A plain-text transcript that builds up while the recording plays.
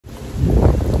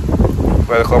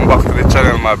Welcome back to the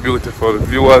channel, my beautiful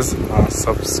viewers and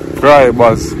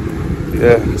subscribers.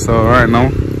 Yeah, so right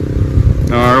now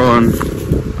around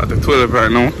at the 12 right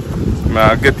now.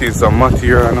 I get in some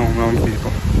material now,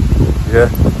 people. Yeah,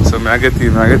 so I get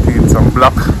in some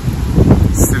block,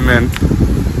 cement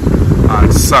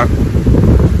and sand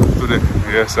today.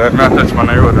 Yeah, so I'm not touch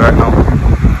my road right now.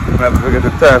 I have to get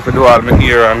the time to do all my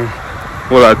ear and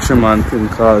all that trim and thing,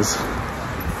 cause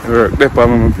I work there for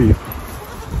my people.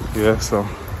 Yeah, so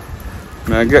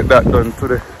I get that done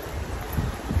today.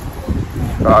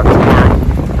 Tomorrow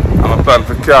I'm a plan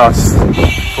for cast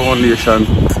foundation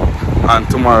and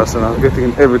tomorrow, so I'm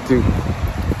getting everything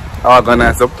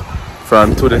organized up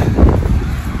from today.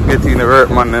 Getting the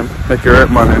workman them, make your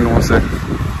workman them know say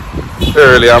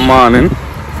early in the morning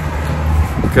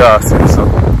casting, so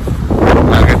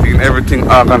I'm getting everything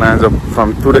organized up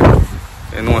from today.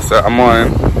 You know, say I'm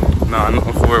morning, no,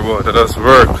 nothing to worry about, I just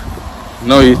work,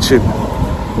 no itching.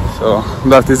 So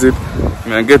that is it.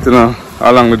 I'm getting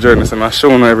along the journey, so I'm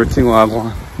showing you everything what I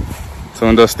want.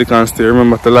 So just stick and stay.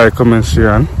 Remember to like, comment,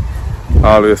 share, and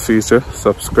always feature.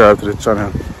 Subscribe to the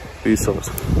channel. Peace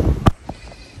out.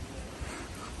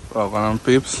 Welcome on,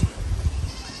 peeps.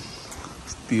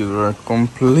 Steel work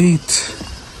complete.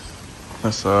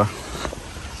 That's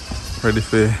ready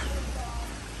for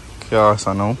cast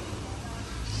now.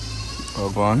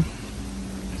 Go on.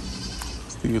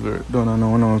 Steel work done on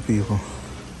one of people.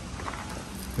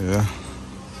 Yeah.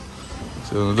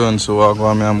 So done, so I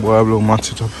go and boy blow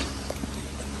match it up.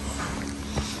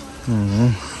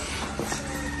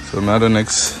 So now the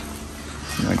next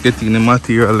I getting the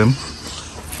material them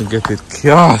to get it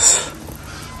cast.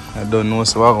 I don't know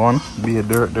so I want be a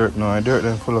dirt now. Dirt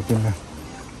then full up in there.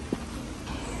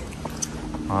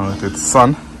 And with it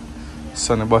sun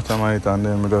the bottom of it, and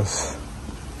then we just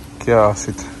cast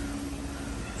it.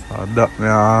 So that me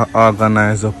I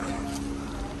organize up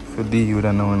for deal with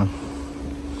that now.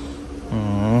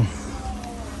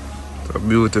 It's a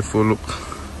beautiful look,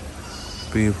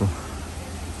 people.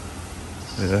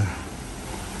 Yeah,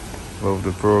 love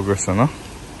the progress, you know.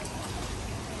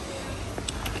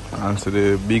 And so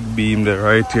the big beam there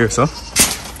right here, so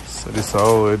this is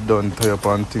how it done tie up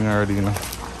on thing already, you know.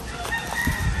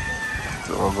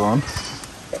 So we're gone.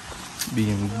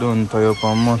 Beam done tie up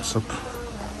on mats up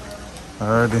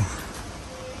already.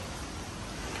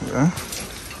 Yeah,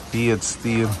 heat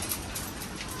steel.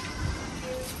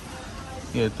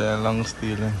 Heat long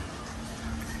steel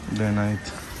then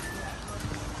night.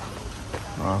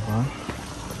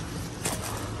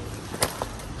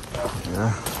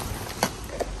 Yeah.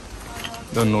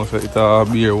 Don't know if it's a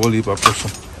beer whole heap of pressure.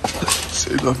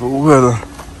 So you got to well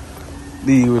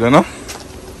deal with it, no?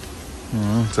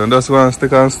 So that's why I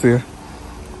stick and stay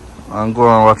and go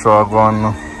and watch how I go on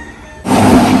now.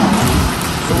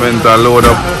 Cement and load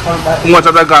up. How much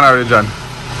have I gone already, John?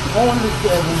 Only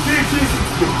 7.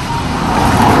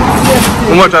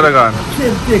 How much have I gone?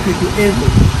 10 take it to every.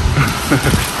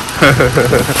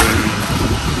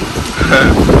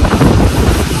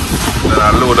 Then I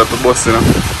load up the bus, you know.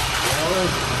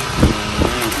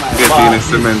 Getting the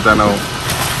cement now.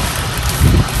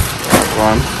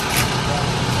 One.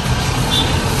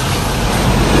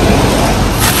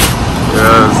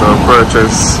 Yeah, so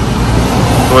purchase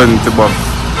 20 bucks.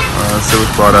 See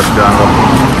which part that's gone up.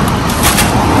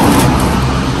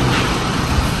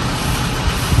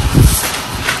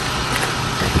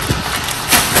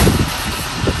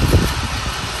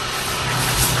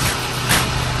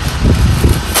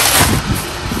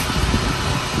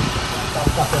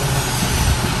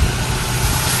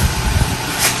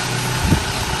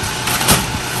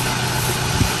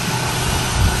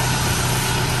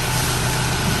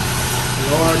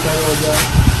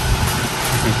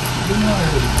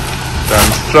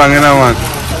 Strong enough, man.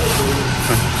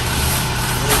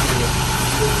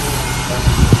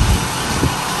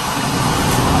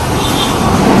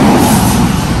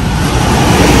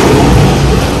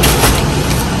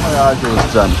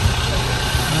 John.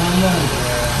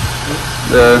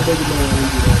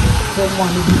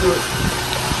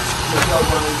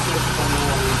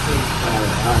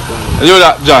 You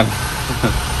that, John?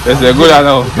 Yes, you're good, I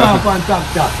know.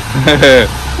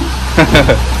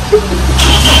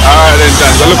 Alright then,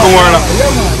 John. So look for more now.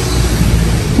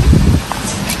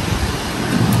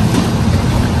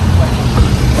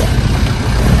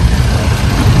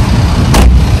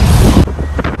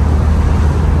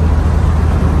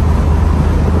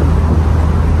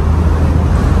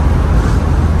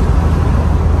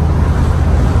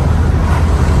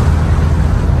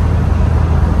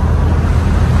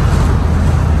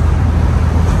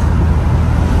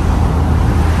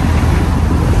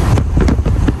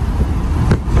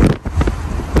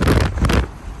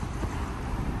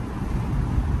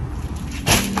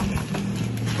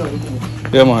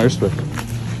 Yeah man, respect.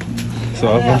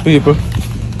 So from people.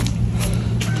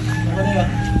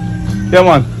 Yeah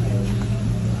man.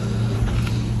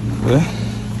 Yeah.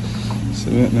 So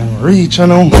we now reach you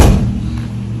know.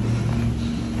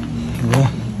 Yeah.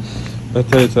 I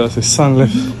tell you it's the sun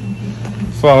left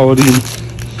forward in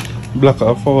block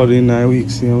out forward in 9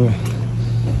 weeks, you know.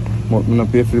 But I'm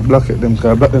not pay for the block at them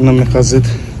because back then I make a zit.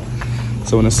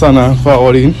 So when the sun are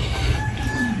forward in,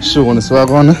 show on the swag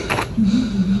on.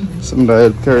 Some that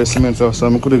help carry cement off, so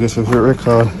I could get a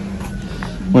record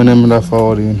when I'm that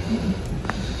forward in.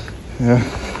 Yeah.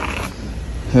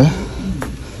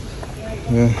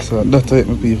 So that's it,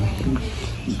 my people.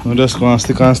 I'm just going to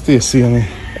stick and stay, see me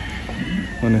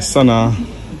when the sun are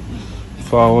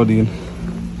forward in,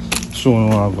 showing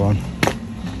what I'm going.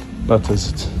 That is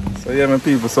it. So yeah, my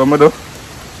people, so I'm going to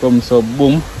come, so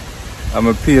boom, I'm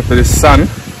going to pay for the sun.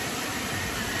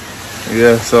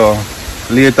 Yeah, so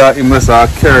later he must have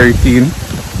carry in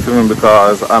to me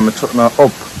because I'm a truck now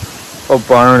up and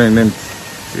running in.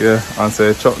 Yeah, and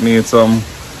say truck need some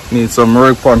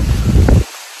rip on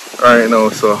right now,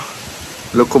 so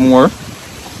look more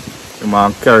the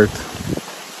man carry it.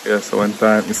 Yeah, so one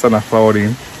time the sun forward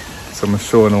in, so I'm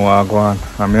showing what I go on.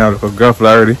 And I have a graph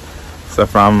already. So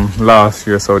from last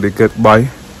year, so they get by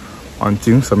on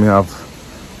things, so I have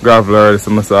gravel already,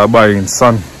 so I start buying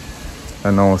sun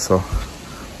and also.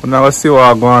 But now I see what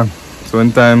I go on. So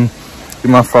one time he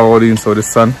might forward in, so the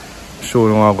sun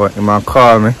showing what I go on. He might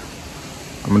call me.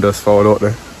 I'm just forward out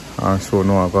there and show what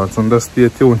I go on. So just stay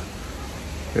tuned.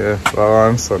 Yeah, so I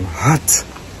want sun hot.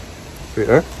 See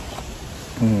eh?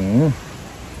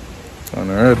 On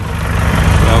the red.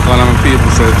 I'm going to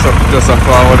people say truck just a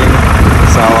forward in.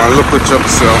 So I want to look at truck,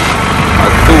 so I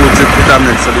do trip with them,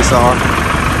 so this is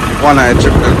one eye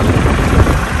trip then.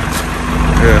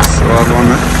 Yes, so I'm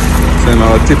going to say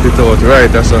now tip it out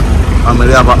right there, so I'm going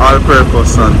to have an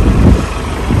all-purpose sun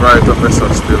right up there, so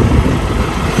still.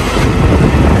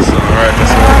 So right there,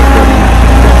 so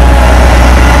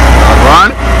I'm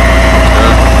going.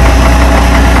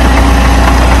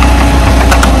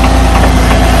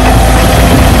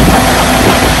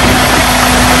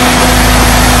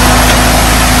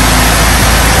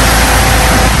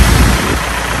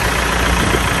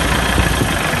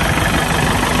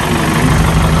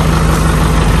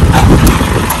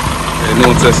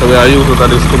 So we are using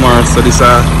this tomorrow, so this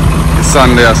the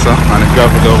sun there, so, and the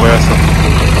gravel over here, so.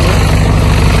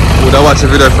 We would have watched a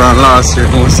video from last year,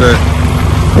 you know,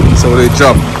 so they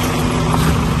dropped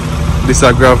this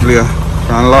gravel here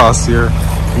from last year.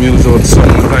 We used out some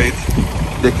height,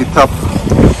 deck it up,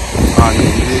 and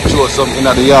they throw something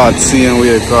at the yard same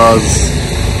way, because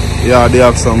yeah, they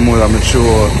have some more that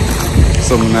mature,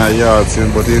 some in the yard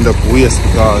same, but they end up waste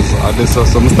because this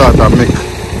is some start to make,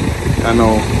 you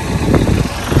know.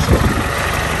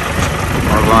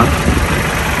 One.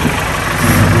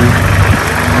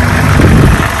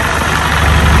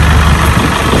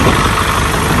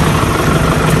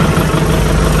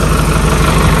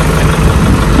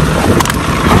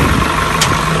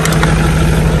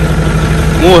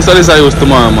 Most of this I use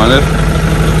tomorrow, man.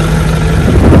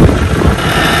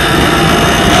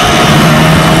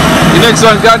 The next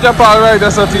one can't jump all right,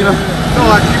 that's what you know. No,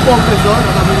 I keep on this one,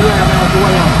 and I'm going to do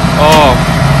it. Oh.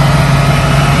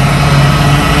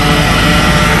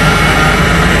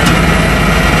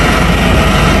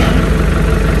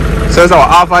 So it's our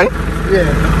half eye? Yeah,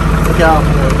 okay, half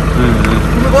eye.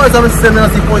 You guys have a seminar,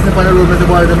 see points in the room, the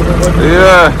boy,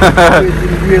 yeah.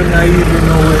 Real naive, you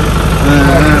know.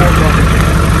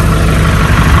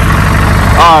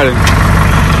 Alright.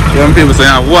 Young people say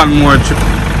I have one more trip.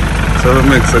 So we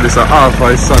make so this a half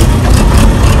eye sun.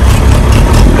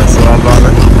 That's what I'm going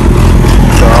to do.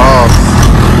 It's a half.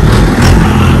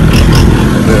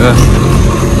 Yeah.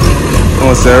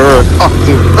 I say road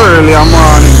active early in the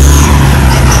morning.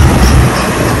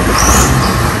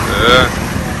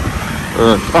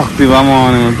 Active in the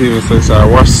morning when people say it's a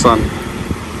wash sun.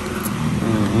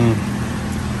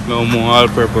 No more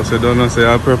all-purpose. They don't know say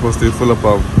all-purpose they full up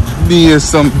of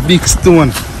some big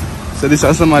stone. So this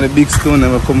is some of the big stone that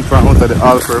will come from out of the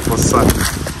all-purpose sun.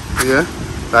 Yeah?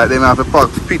 Like they have a pack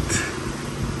pit.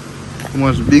 Too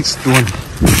much big stone.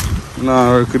 Now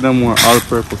I work with them more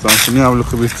all-purpose. And so I have a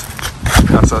little bit.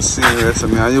 That's a serious. So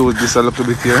I use this a little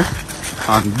bit here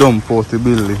and dump out the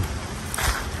building.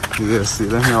 Yeah, see,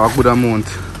 let me have a good amount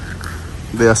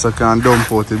there so I can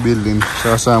dump out the building.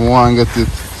 Because I want to get it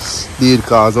deed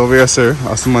because over here, sir,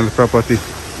 I smell the property.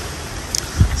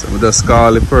 So I just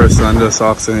call the person and just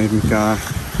ask him if we can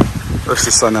rush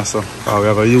the sun or so. Because we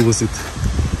have to use it.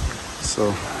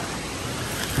 So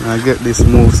I get this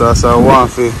move, so I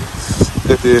want to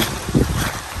get the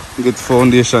get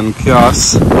foundation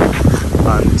cast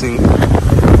and thing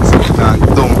so we can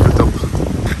dump it up.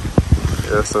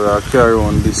 Yeah, so I'll carry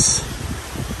on this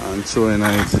and showing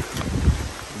it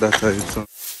that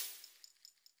is